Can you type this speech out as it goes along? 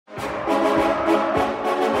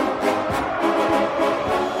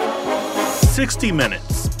60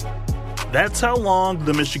 minutes. That's how long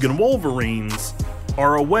the Michigan Wolverines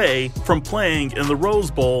are away from playing in the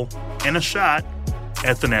Rose Bowl and a shot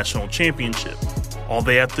at the national championship. All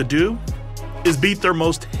they have to do is beat their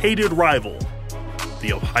most hated rival,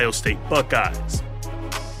 the Ohio State Buckeyes.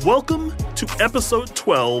 Welcome to episode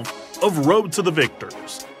 12 of Road to the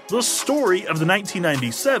Victors, the story of the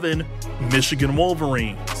 1997 Michigan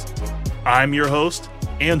Wolverines. I'm your host,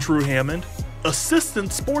 Andrew Hammond,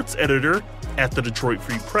 assistant sports editor at the Detroit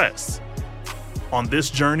Free Press. On this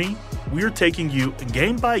journey, we're taking you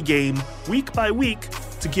game by game, week by week,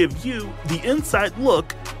 to give you the inside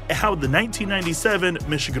look at how the 1997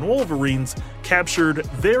 Michigan Wolverines captured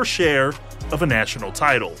their share of a national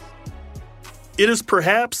title. It is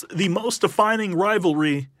perhaps the most defining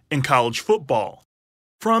rivalry in college football.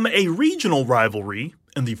 From a regional rivalry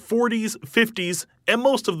in the 40s, 50s, and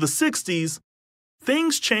most of the 60s,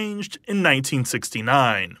 things changed in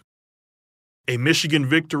 1969. A Michigan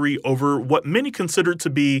victory over what many considered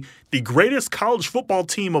to be the greatest college football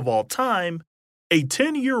team of all time, a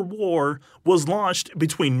 10-year war was launched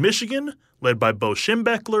between Michigan, led by Bo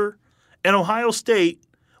Schembechler, and Ohio State,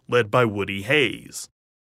 led by Woody Hayes.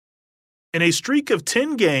 In a streak of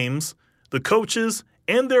 10 games, the coaches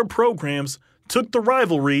and their programs took the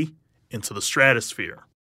rivalry into the stratosphere.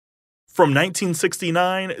 From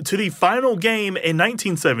 1969 to the final game in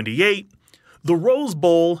 1978, the Rose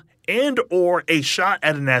Bowl and/or a shot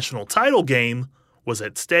at a national title game was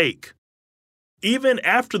at stake. Even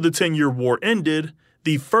after the 10-year war ended,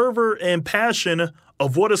 the fervor and passion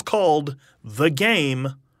of what is called the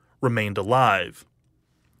game remained alive.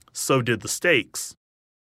 So did the stakes.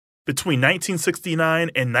 Between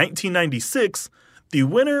 1969 and 1996, the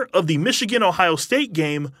winner of the Michigan-Ohio State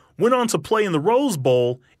game went on to play in the Rose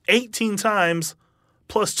Bowl 18 times,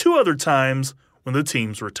 plus 2 other times when the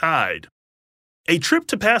teams were tied. A trip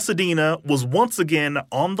to Pasadena was once again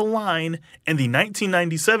on the line in the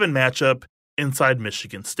 1997 matchup inside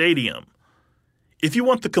Michigan Stadium. If you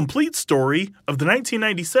want the complete story of the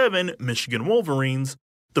 1997 Michigan Wolverines,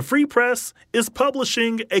 the Free Press is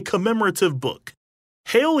publishing a commemorative book.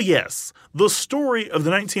 Hail Yes, the story of the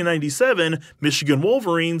 1997 Michigan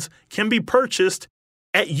Wolverines can be purchased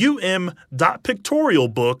at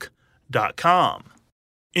um.pictorialbook.com.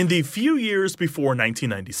 In the few years before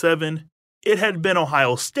 1997, it had been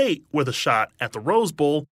Ohio State with a shot at the Rose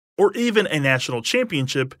Bowl or even a national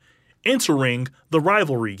championship entering the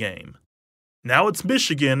rivalry game. Now it's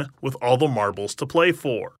Michigan with all the marbles to play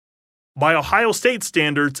for. By Ohio State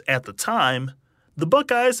standards at the time, the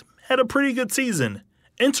Buckeyes had a pretty good season,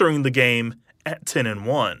 entering the game at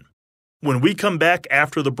 10-1. When we come back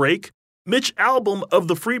after the break, Mitch Albom of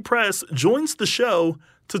the Free Press joins the show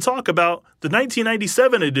to talk about the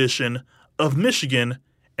 1997 edition of Michigan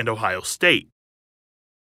and Ohio State.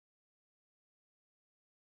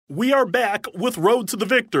 We are back with Road to the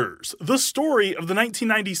Victors, the story of the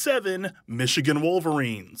 1997 Michigan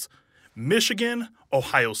Wolverines. Michigan,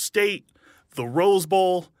 Ohio State, the Rose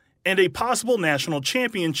Bowl, and a possible national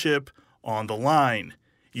championship on the line.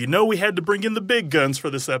 You know we had to bring in the big guns for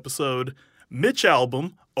this episode. Mitch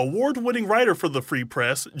Albom, award-winning writer for the Free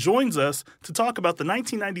Press, joins us to talk about the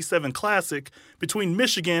 1997 Classic between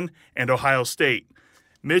Michigan and Ohio State.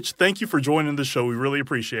 Mitch, thank you for joining the show. We really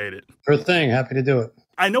appreciate it. Sure thing. Happy to do it.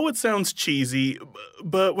 I know it sounds cheesy,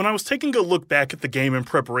 but when I was taking a look back at the game in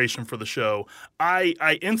preparation for the show,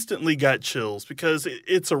 I instantly got chills because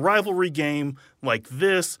it's a rivalry game like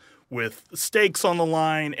this with stakes on the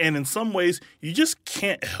line, and in some ways, you just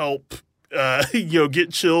can't help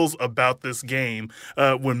get chills about this game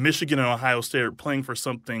when Michigan and Ohio State are playing for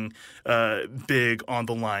something big on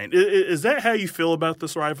the line. Is that how you feel about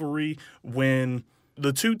this rivalry when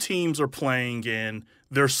the two teams are playing and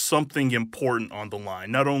there's something important on the line,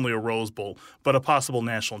 not only a Rose Bowl, but a possible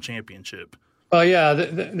national championship? Well, yeah,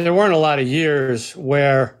 there weren't a lot of years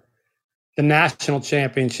where the national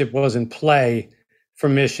championship was in play for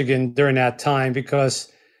Michigan during that time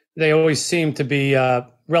because they always seemed to be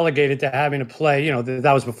relegated to having to play,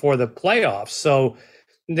 that was before the playoffs. So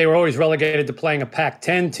they were always relegated to playing a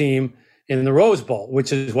Pac-10 team in the Rose Bowl,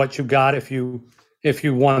 which is what you got if you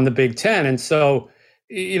won the Big Ten. And so,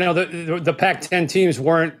 the Pac-10 teams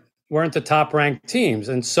weren't the top-ranked teams.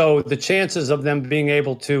 And so the chances of them being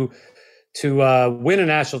able to win a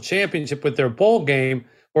national championship with their bowl game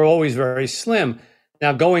were always very slim.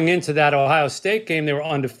 Now, going into that Ohio State game, they were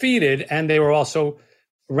undefeated, and they were also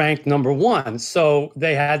ranked number 1. So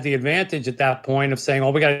they had the advantage at that point of saying,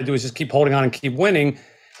 all we got to do is just keep holding on and keep winning,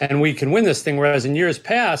 and we can win this thing. Whereas in years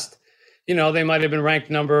past, they might have been ranked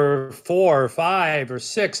number 4 or 5 or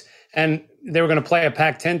 6, and they were going to play a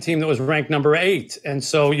Pac-10 team that was ranked number 8. And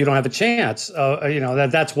so you don't have a chance.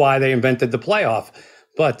 That's why they invented the playoff,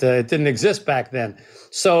 but it didn't exist back then.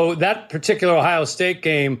 So that particular Ohio State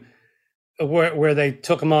game where they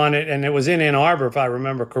took them on it, and it was in Ann Arbor, if I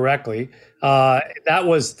remember correctly, that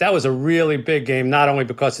was a really big game, not only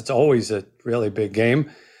because it's always a really big game,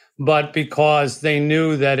 but because they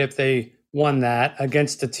knew that if they won that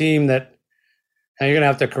against a team that, and you're going to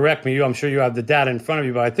have to correct me, I'm sure you have the data in front of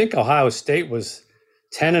you, but I think Ohio State was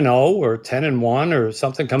 10-0 or 10-1 or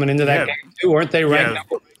something coming into that game too. Weren't they ranked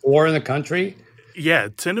number 4 in the country? Yeah,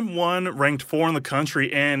 10-1, ranked 4 in the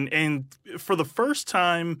country, and for the first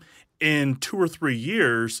time in 2 or 3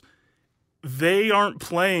 years, they aren't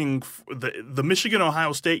playing the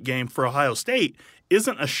Michigan-Ohio State game for Ohio State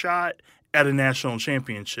isn't a shot at a national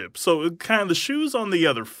championship. So kind of the shoe's on the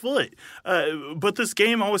other foot. But this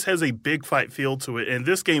game always has a big fight feel to it. And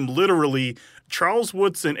this game, literally, Charles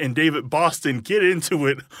Woodson and David Boston get into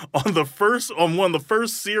it on one of the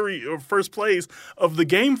first plays of the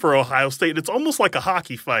game for Ohio State. It's almost like a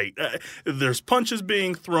hockey fight. There's punches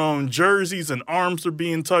being thrown, jerseys and arms are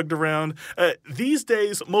being tugged around. These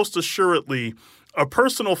days, most assuredly, a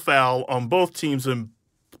personal foul on both teams, and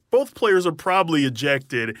both players are probably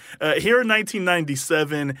ejected. Here in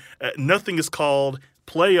 1997, nothing is called,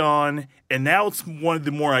 play on, and now it's one of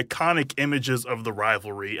the more iconic images of the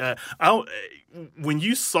rivalry. When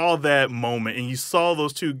you saw that moment and you saw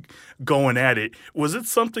those two going at it, was it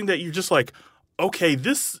something that you're just like, okay,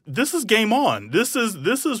 this is game on. This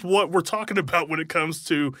is what we're talking about when it comes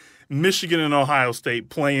to Michigan and Ohio State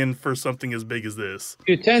playing for something as big as this?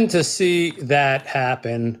 You tend to see that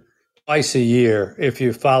happen twice a year if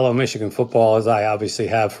you follow Michigan football, as I obviously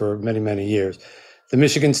have for many, many years. The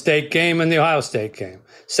Michigan State game and the Ohio State game.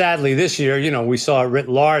 Sadly, this year, we saw it writ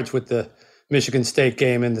large with the Michigan State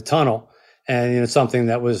game in the tunnel, and something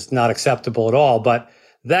that was not acceptable at all. But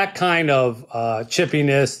that kind of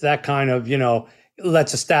chippiness, that kind of,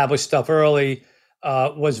 let's establish stuff early,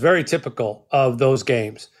 was very typical of those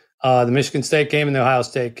games. The Michigan State game and the Ohio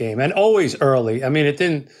State game, and always early. I mean, it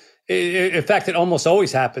didn't. In fact, it almost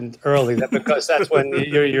always happened early, because that's when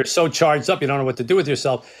you're so charged up, you don't know what to do with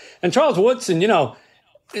yourself. And Charles Woodson,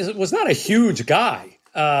 was not a huge guy,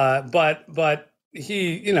 but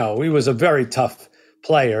he was a very tough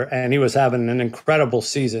player, and he was having an incredible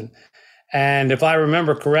season. And if I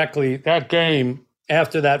remember correctly, that game,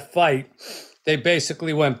 after that fight, they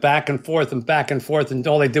basically went back and forth, and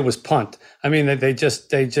all they did was punt. I mean, they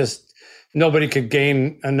just nobody could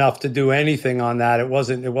gain enough to do anything on that. It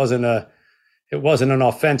wasn't an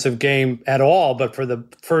offensive game at all. But for the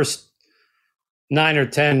first 9 or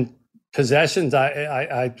 10 possessions,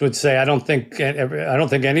 I would say I don't think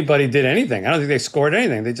anybody did anything. I don't think they scored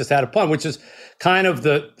anything. They just had a punt, which is kind of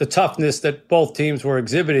the toughness that both teams were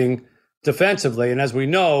exhibiting defensively. And as we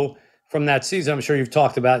know from that season, I'm sure you've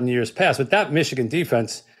talked about in years past, but that Michigan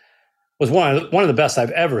defense was one of the best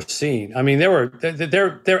I've ever seen. I mean,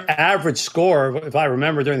 their average score, if I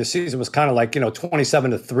remember, during the season was kind of like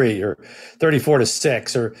 27-3 or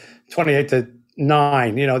 34-6 or 28-9.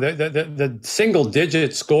 The single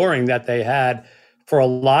digit scoring that they had for a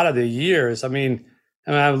lot of the years. I mean,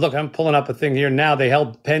 look, I'm pulling up a thing here now. They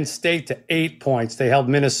held Penn State to 8 points. They held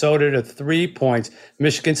Minnesota to 3 points.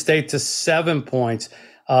 Michigan State to 7 points.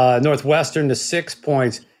 Northwestern to 6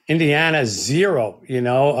 points. Indiana 0,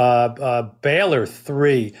 Baylor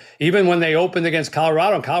 3. Even when they opened against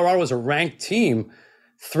Colorado, and Colorado was a ranked team,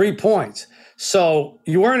 3 points. So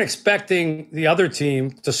you weren't expecting the other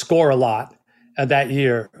team to score a lot that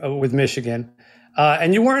year with Michigan.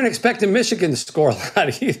 And you weren't expecting Michigan to score a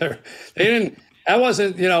lot either. They didn't. That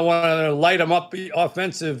wasn't, one of the light them up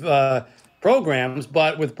offensive programs,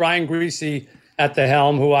 but with Brian Griese at the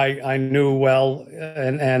helm, who I knew well,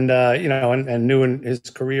 and knew in his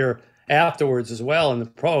career afterwards as well in the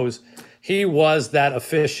pros, he was that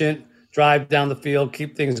efficient drive down the field,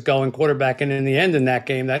 keep things going quarterback, and in the end in that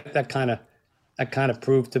game, that kind of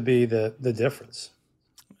proved to be the difference.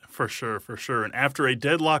 For sure. And after a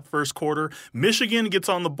deadlock first quarter, Michigan gets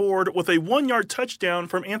on the board with a 1-yard touchdown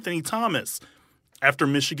from Anthony Thomas. After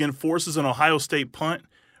Michigan forces an Ohio State punt,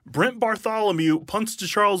 Brent Bartholomew punts to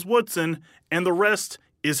Charles Woodson, and the rest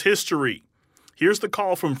is history. Here's the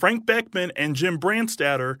call from Frank Beckman and Jim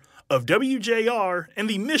Brandstatter of WJR and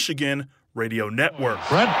the Michigan Radio Network.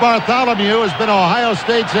 Brent Bartholomew has been Ohio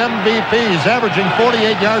State's MVP. He's averaging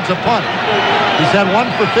 48 yards a punt. He's had 1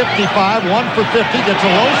 for 55, 1 for 50, gets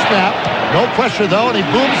a low snap. No pressure, though, and he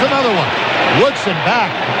booms another one. Woodson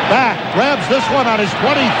back, grabs this one on his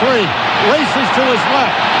 23, races to his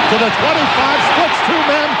left, to the 25, splits two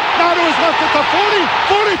men, now to his left at the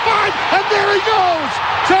 40, 45, and there he goes!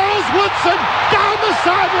 Charles Woodson down the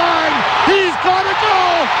sideline! He's gonna go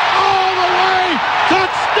all the way!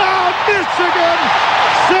 Touchdown, Michigan!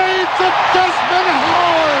 Shades of Desmond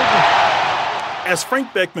Howard! As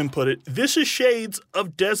Frank Beckman put it, this is shades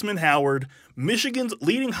of Desmond Howard. Michigan's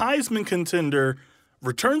leading Heisman contender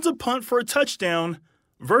returns a punt for a touchdown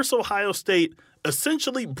versus Ohio State,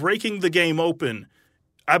 essentially breaking the game open.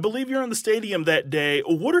 I believe you're in the stadium that day.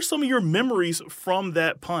 What are some of your memories from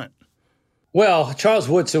that punt? Well, Charles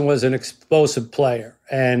Woodson was an explosive player.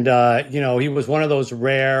 And, he was one of those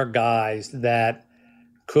rare guys that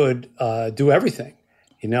could do everything,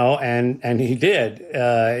 and he did.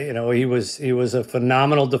 He was a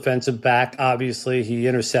phenomenal defensive back. Obviously, he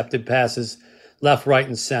intercepted passes left, right,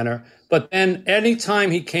 and center. But then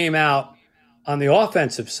anytime he came out on the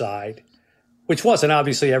offensive side, which wasn't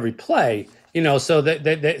obviously every play, so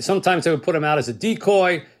that sometimes they would put him out as a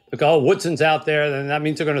decoy. Like, oh, Woodson's out there, then that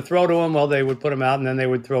means they're going to throw to him. Well, they would put him out, and then they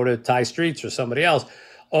would throw to Ty Streets or somebody else.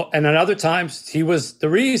 Oh, and then other times, he was the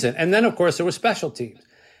reason. And then, of course, there were special teams.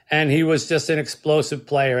 And he was just an explosive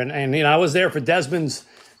player. And I was there for Desmond's,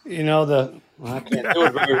 I can't do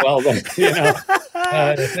it very well, but,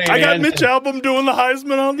 I got Mitch Albom doing the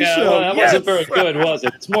Heisman on the show. Well, that wasn't very good, was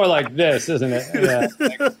it? It's more like this, isn't it? Yeah.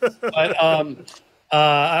 But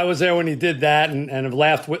I was there when he did that and have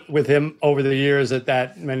laughed with him over the years at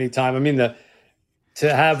that many times. I mean, to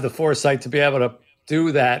have the foresight to be able to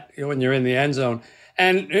do that when you're in the end zone.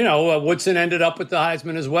 And, Woodson ended up with the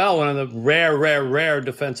Heisman as well, one of the rare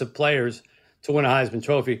defensive players to win a Heisman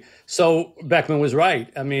Trophy. So Beckman was right.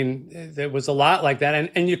 I mean, there was a lot like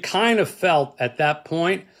that. And you kind of felt at that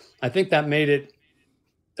point, I think that made it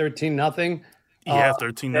 13-0. Yeah,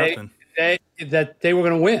 13-0. That they were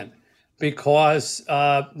going to win because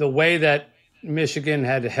the way that Michigan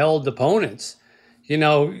had held opponents,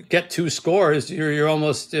 get two scores, you're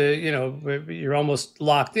almost you're almost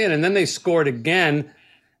locked in, and then they scored again,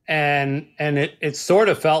 and it sort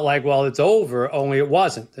of felt like, well, it's over. Only it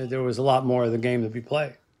wasn't. There was a lot more of the game to be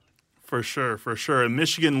played. For sure. And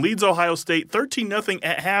Michigan leads Ohio State 13-0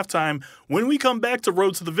 at halftime. When we come back to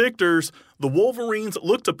Road to the Victors, the Wolverines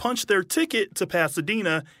look to punch their ticket to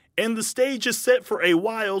Pasadena, and the stage is set for a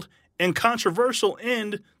wild and controversial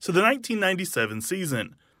end to the 1997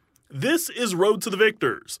 season. This is Road to the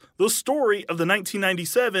Victors, the story of the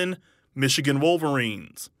 1997 Michigan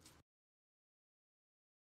Wolverines.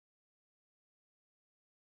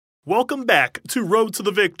 Welcome back to Road to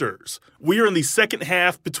the Victors. We are in the second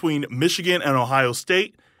half between Michigan and Ohio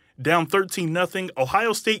State. Down 13-0,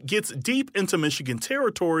 Ohio State gets deep into Michigan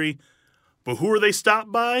territory, but who are they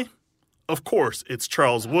stopped by? Of course, it's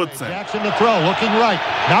Charles Woodson. Jackson to throw, looking right.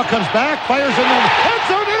 Now comes back, fires in the end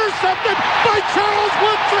zone, intercepted by Charles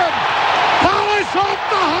Woodson. Polish off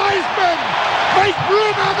the Heisman. Make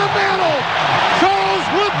room on the mantle. Charles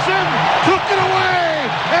Woodson took it away.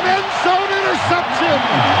 An end zone interception.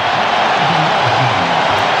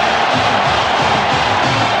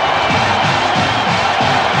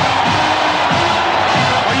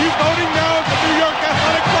 Are you voting now at the New York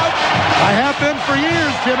Athletic Club? I have been for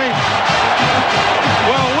years, Jimmy.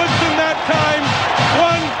 Well, Woodson that time,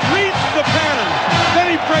 reads the pattern. Then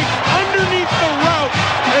he breaks underneath the route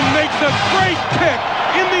and makes a great pick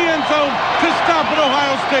in the end zone to stop an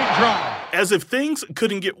Ohio State drive. As if things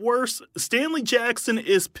couldn't get worse, Stanley Jackson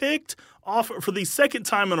is picked off for the second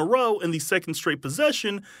time in a row in the second straight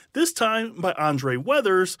possession, this time by Andre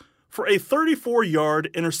Weathers, for a 34-yard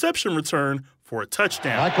interception return for a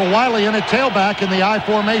touchdown. Michael Wiley in a tailback in the I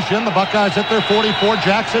formation. The Buckeyes at their 44.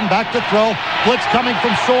 Jackson back to throw. Blitz coming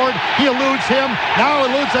from Sword. He eludes him. Now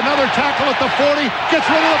eludes another tackle at the 40. Gets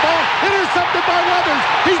rid of the ball. Intercepted by Weathers.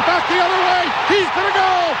 He's back the other way. He's going to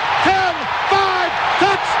go. 10, 5,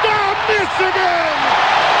 touchdown Michigan!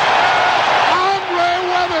 Andre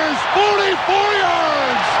Weathers, 44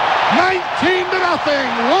 yards. 19-0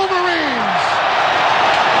 Wolverines.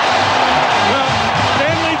 Well,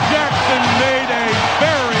 Stanley Jackson made a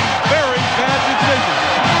very, very bad decision.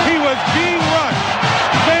 He was being rushed.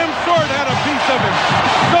 Sam Sword had a piece of him.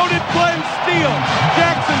 So did Glenn Steele.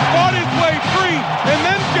 Jackson fought his way free and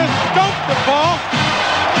then just dumped the ball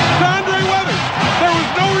to Andre Weathers. There was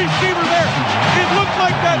no receiver there. It looked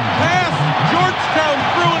like that pass Georgetown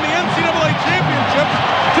threw in the NCAA championship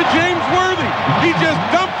to James Worthy. He just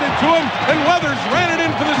dumped it to him, and Weathers ran it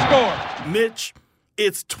in for the score. Mitch,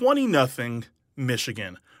 it's 20-0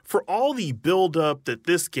 Michigan. For all the buildup that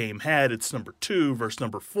this game had, it's number 2 versus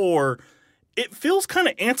number 4. it feels kind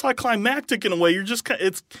of anticlimactic in a way. You're just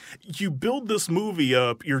you build this movie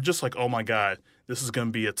up. You're just like, oh my God, this is going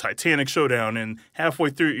to be a Titanic showdown. And halfway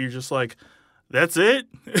through, you're just like, that's it?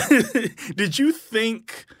 Did you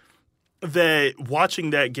think that watching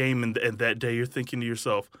that game and that day, you're thinking to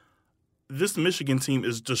yourself, this Michigan team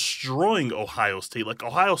is destroying Ohio State. Like,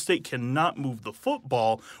 Ohio State cannot move the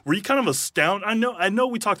football. Were you kind of astounded? I know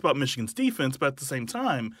we talked about Michigan's defense, but at the same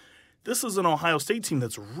time, this is an Ohio State team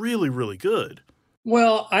that's really, really good.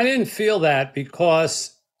 Well, I didn't feel that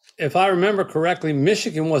because if I remember correctly,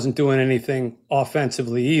 Michigan wasn't doing anything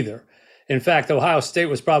offensively either. In fact, Ohio State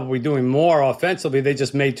was probably doing more offensively. They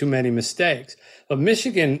just made too many mistakes. But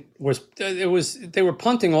Michigan they were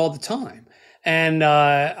punting all the time. And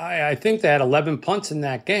I think they had 11 punts in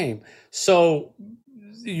that game. So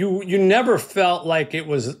you never felt like it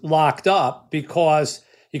was locked up because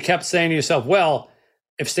you kept saying to yourself, well,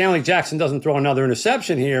 if Stanley Jackson doesn't throw another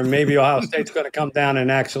interception here, maybe Ohio State's going to come down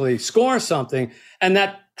and actually score something. And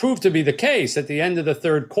that proved to be the case. At the end of the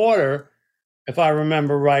third quarter, if I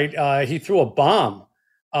remember right, he threw a bomb.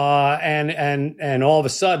 And all of a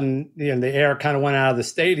sudden, the air kind of went out of the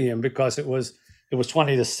stadium because it was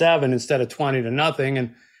 20-7 instead of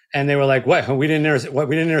 20-0. And they were like, what, we didn't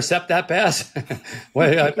intercept that pass?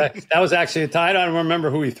 That was actually a tie. I don't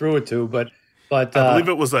remember who he threw it to, but I believe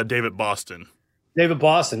it was David Boston. David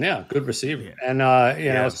Boston, yeah, good receiver, yeah. And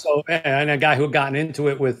know, so and a guy who had gotten into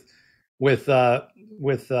it with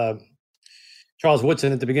Charles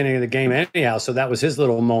Woodson at the beginning of the game, anyhow. So that was his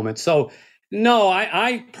little moment. So no,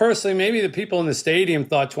 I personally, maybe the people in the stadium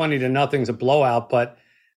thought 20-0's a blowout, but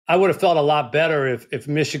I would have felt a lot better if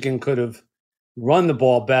Michigan could have run the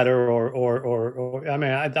ball better, or I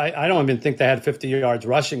mean, I don't even think they had 50 yards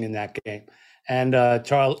rushing in that game. And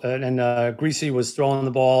Greasy was throwing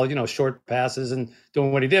the ball, short passes and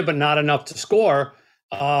doing what he did, but not enough to score.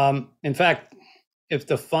 In fact, if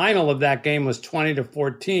the final of that game was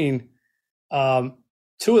 20-14,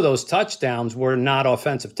 two of those touchdowns were not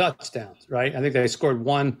offensive touchdowns, right? I think they scored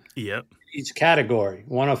one each category,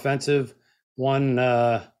 one offensive, one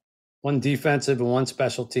defensive, and one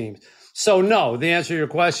special teams. So no, the answer to your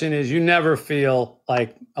question is you never feel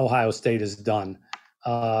like Ohio State is done.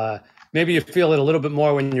 Maybe you feel it a little bit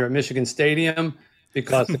more when you're at Michigan Stadium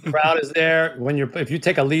because the crowd is there. If you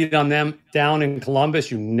take a lead on them down in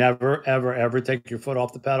Columbus, you never, ever, ever take your foot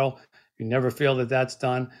off the pedal. You never feel that that's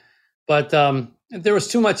done. But there was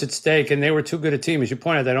too much at stake, and they were too good a team. As you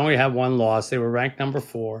pointed out, they only had one loss. They were ranked number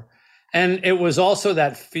 4. And it was also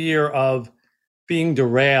that fear of being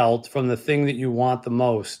derailed from the thing that you want the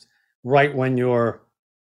most right when you're,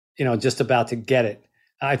 just about to get it.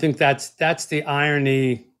 I think that's the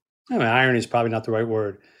irony. I mean, irony is probably not the right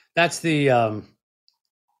word. That's the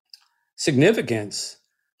significance,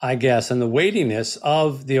 I guess, and the weightiness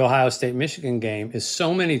of the Ohio State-Michigan game is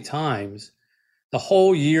so many times the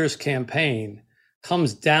whole year's campaign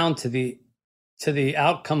comes down to the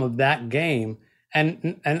outcome of that game,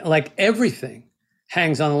 and like everything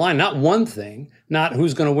hangs on the line. Not one thing, not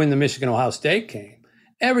who's going to win the Michigan-Ohio State game.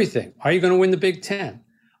 Everything. Are you going to win the Big Ten?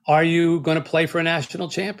 Are you going to play for a national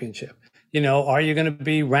championship? Are you going to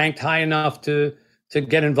be ranked high enough to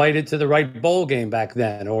get invited to the right bowl game back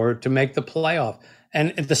then or to make the playoff?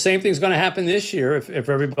 And the same thing's going to happen this year if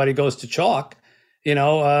everybody goes to chalk.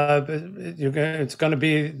 It's going to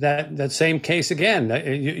be that same case again.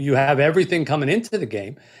 You have everything coming into the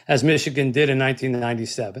game, as Michigan did in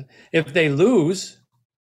 1997. If they lose,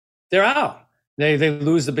 they're out. They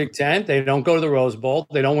lose the Big Ten. They don't go to the Rose Bowl.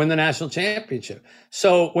 They don't win the national championship.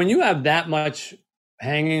 So when you have that much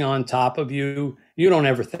hanging on top of you, you don't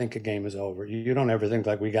ever think a game is over. You don't ever think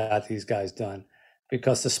like we got these guys done,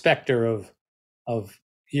 because the specter of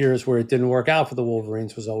years where it didn't work out for the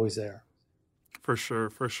Wolverines was always there. For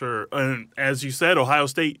sure. And as you said, Ohio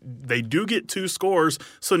State, they do get 2 scores.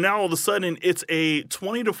 So now all of a sudden it's a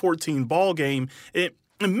 20-14 ball game.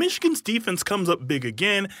 And Michigan's defense comes up big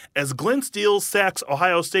again as Glenn Steele sacks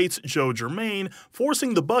Ohio State's Joe Germain,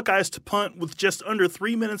 forcing the Buckeyes to punt with just under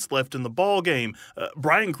 3 minutes left in the ball game.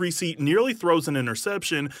 Brian Greasy nearly throws an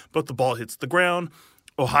interception, but the ball hits the ground.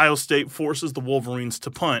 Ohio State forces the Wolverines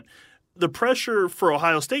to punt. The pressure for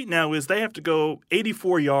Ohio State now is they have to go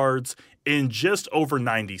 84 yards in just over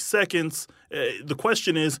 90 seconds. The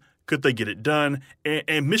question is, could they get it done?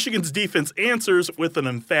 And Michigan's defense answers with an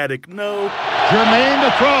emphatic no. Germain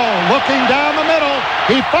to throw, looking down the middle.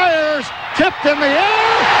 He fires, tipped in the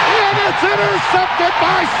air, and it's intercepted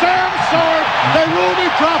by Sam Sword. They ruled he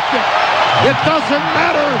dropped it. It doesn't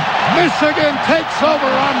matter. Michigan takes over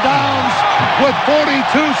on downs with 42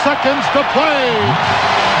 seconds to play.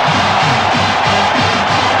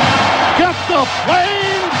 Get the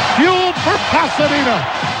plane fueled for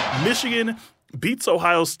Pasadena. Michigan beats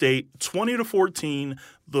Ohio State 20-14.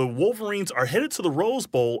 The Wolverines are headed to the Rose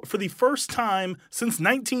Bowl for the first time since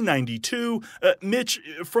 1992. Mitch,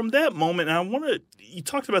 from that moment, and you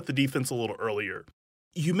talked about the defense a little earlier.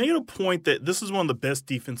 You made a point that this is one of the best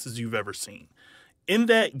defenses you've ever seen. In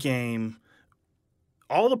that game,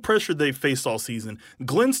 all the pressure they faced all season,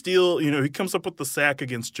 Glenn Steele, he comes up with the sack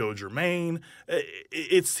against Joe Germain.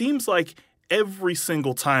 It seems like every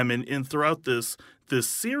single time, and throughout this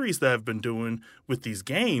series that I've been doing with these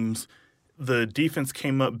games, the defense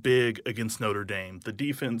came up big against Notre Dame. The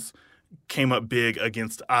defense came up big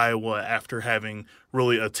against Iowa after having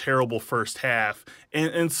really a terrible first half.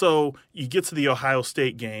 And so you get to the Ohio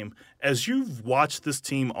State game. As you've watched this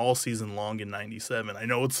team all season long in 97, I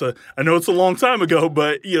know it's a long time ago,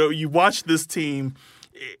 but you watch this team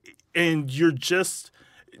and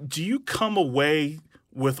do you come away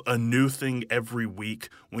with a new thing every week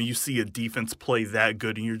when you see a defense play that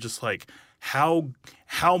good and you're just like,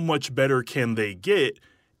 how much better can they get?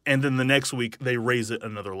 And then the next week they raise it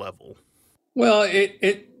another level. Well,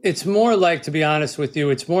 it's more like, to be honest with you,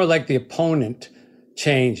 it's more like the opponent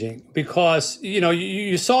changing because,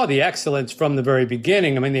 you saw the excellence from the very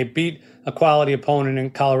beginning. I mean, they beat a quality opponent in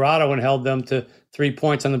Colorado and held them to 3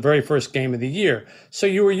 points on the very first game of the year. So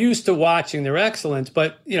you were used to watching their excellence.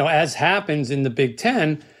 But, as happens in the Big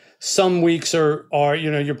Ten, some weeks are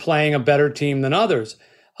you're playing a better team than others.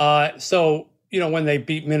 So, when they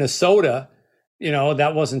beat Minnesota,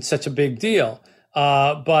 that wasn't such a big deal.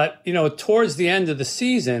 But, towards the end of the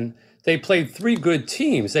season, they played three good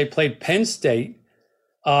teams. They played Penn State,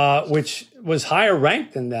 which was higher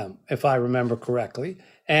ranked than them, if I remember correctly,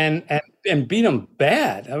 and beat them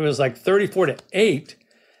bad. It was like 34-8.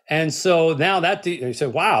 And so now you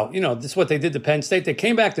said, wow, this is what they did to Penn State. They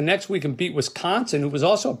came back the next week and beat Wisconsin, who was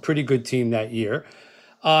also a pretty good team that year.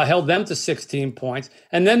 Held them to 16 points.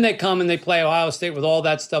 And then they come and they play Ohio State with all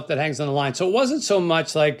that stuff that hangs on the line. So it wasn't so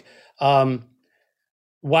much like,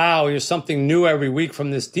 wow, there's something new every week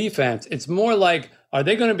from this defense. It's more like, are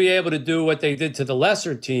they going to be able to do what they did to the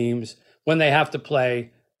lesser teams when they have to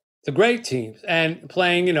play the great teams? And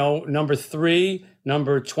playing, number 3,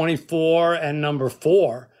 number 24, and number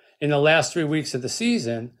 4 in the last 3 weeks of the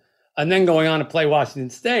season, and then going on to play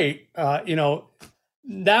Washington State,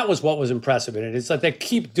 that was what was impressive in it. It's like they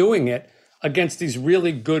keep doing it against these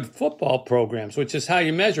really good football programs, which is how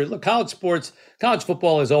you measure it. Look, college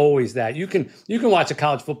football is always that. You can watch a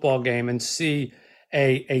college football game and see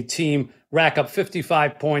a team rack up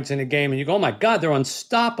 55 points in a game, and you go, oh my God, they're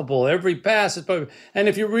unstoppable. Every pass is perfect. And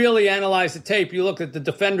if you really analyze the tape, you look at the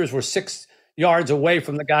defenders were 6 yards away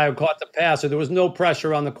from the guy who caught the pass, or there was no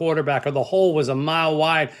pressure on the quarterback, or the hole was a mile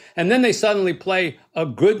wide. And then they suddenly play a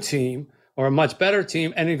good team or a much better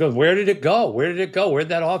team, and he goes, where did it go? Where did it go? Where'd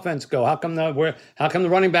that offense go? How come the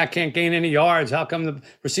running back can't gain any yards? How come the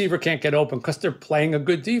receiver can't get open? Because they're playing a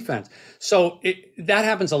good defense. So that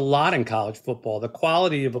happens a lot in college football, the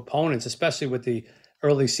quality of opponents, especially with the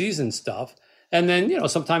early season stuff. And then,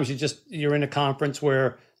 sometimes you're in a conference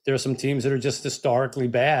where there are some teams that are just historically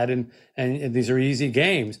bad, and these are easy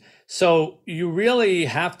games. So you really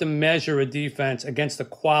have to measure a defense against the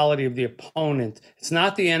quality of the opponent. It's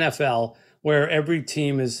not the NFL where every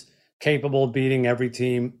team is capable of beating every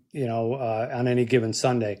team, on any given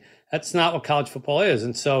Sunday. That's not what college football is.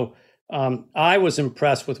 And so I was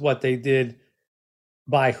impressed with what they did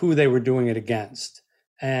by who they were doing it against.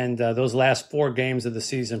 And those last 4 games of the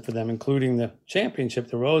season for them, including the championship,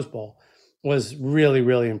 the Rose Bowl, was really,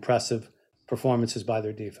 really impressive performances by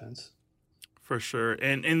their defense. For sure.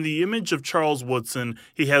 And in the image of Charles Woodson,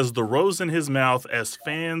 he has the rose in his mouth as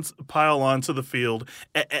fans pile onto the field.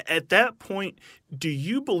 At that point, do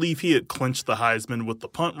you believe he had clinched the Heisman with the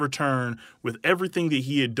punt return, with everything that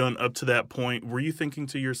he had done up to that point? Were you thinking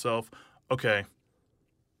to yourself, okay,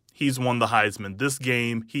 he's won the Heisman. This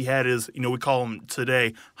game, he had his, we call them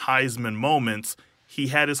today Heisman moments. He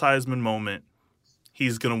had his Heisman moment.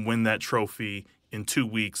 He's going to win that trophy in 2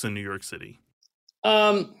 weeks in New York City.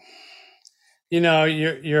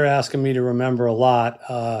 You're asking me to remember a lot,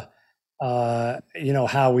 how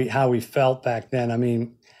we felt back then. I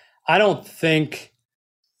mean, I don't think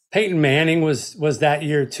Peyton Manning was that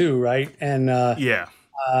year too, right? And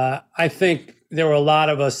I think there were a lot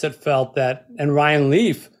of us that felt that, and Ryan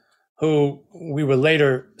Leaf, who we would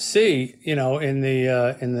later see, in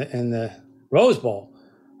the Rose Bowl,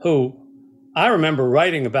 who I remember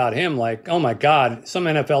writing about him like, oh my God, some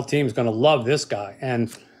NFL team is going to love this guy,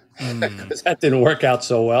 and that didn't work out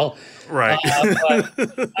so well. Right.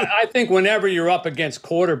 But I think whenever you're up against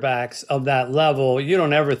quarterbacks of that level, you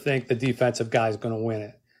don't ever think the defensive guy is going to win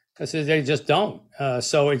it. Because they just don't.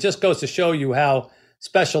 So it just goes to show you how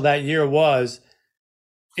special that year was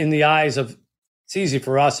in the eyes of, it's easy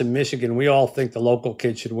for us in Michigan. We all think the local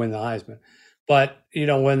kid should win the Heisman. But,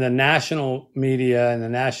 when the national media and the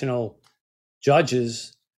national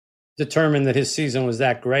judges determined that his season was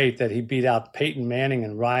that great, that he beat out Peyton Manning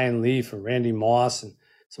and Ryan Leaf and Randy Moss and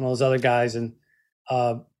some of those other guys. And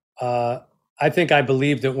I think I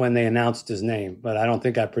believed it when they announced his name, but I don't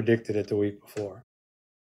think I predicted it the week before.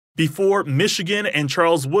 Before Michigan and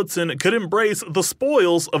Charles Woodson could embrace the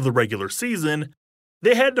spoils of the regular season,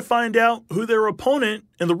 they had to find out who their opponent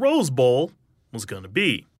in the Rose Bowl was going to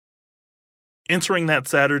be. Entering that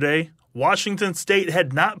Saturday, Washington State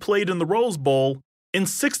had not played in the Rose Bowl in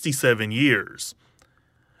 67 years.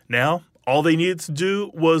 Now, all they needed to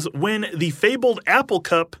do was win the fabled Apple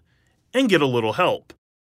Cup and get a little help.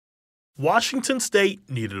 Washington State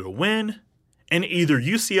needed a win, and either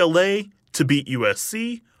UCLA to beat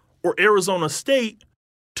USC or Arizona State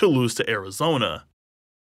to lose to Arizona.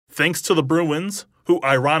 Thanks to the Bruins, who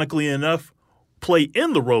ironically enough play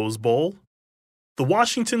in the Rose Bowl, the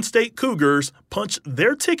Washington State Cougars punched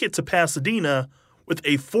their ticket to Pasadena with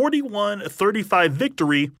a 41-35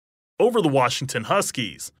 victory over the Washington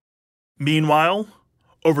Huskies. Meanwhile,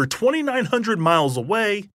 over 2,900 miles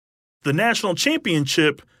away, the national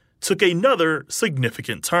championship took another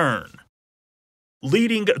significant turn.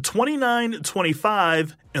 Leading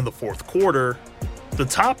 29-25 in the fourth quarter, the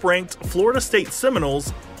top-ranked Florida State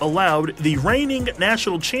Seminoles allowed the reigning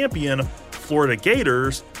national champion Florida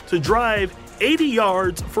Gators to drive 80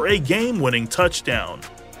 yards for a game-winning touchdown.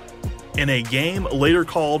 In a game later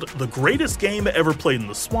called the greatest game ever played in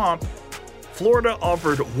the Swamp, Florida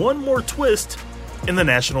offered one more twist in the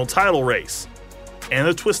national title race, and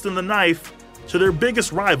a twist in the knife to their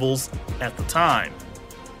biggest rivals at the time.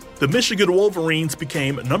 The Michigan Wolverines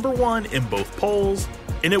became number one in both polls,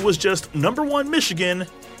 and it was just number one Michigan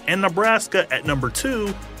and Nebraska at number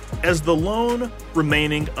two as the lone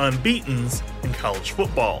remaining unbeatens in college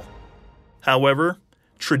football. However,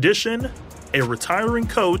 tradition, a retiring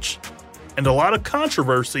coach, and a lot of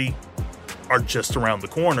controversy are just around the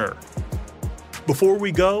corner. Before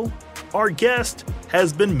we go, our guest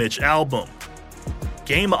has been Mitch Albom.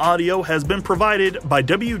 Game audio has been provided by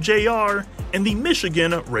WJR and the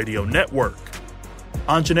Michigan Radio Network.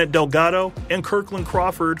 Anjanette Delgado and Kirkland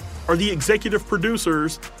Crawford are the executive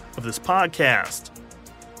producers of this podcast.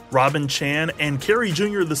 Robin Chan and Kerry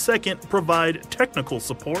Jr. II provide technical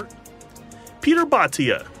support. Peter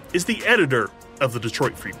Bhatia is the editor of the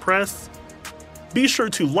Detroit Free Press. Be sure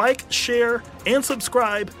to like, share, and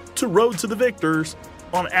subscribe to Road to the Victors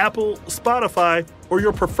on Apple, Spotify, or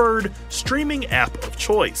your preferred streaming app of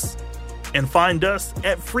choice. And find us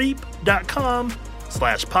at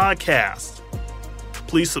freep.com/podcast.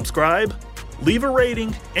 Please subscribe, leave a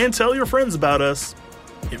rating, and tell your friends about us.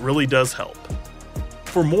 It really does help.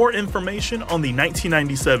 For more information on the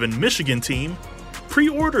 1997 Michigan team,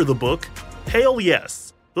 pre-order the book Hail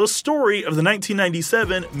Yes, the story of the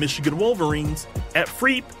 1997 Michigan Wolverines at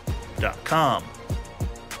freep.com.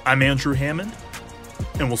 I'm Andrew Hammond,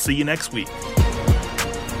 and we'll see you next week.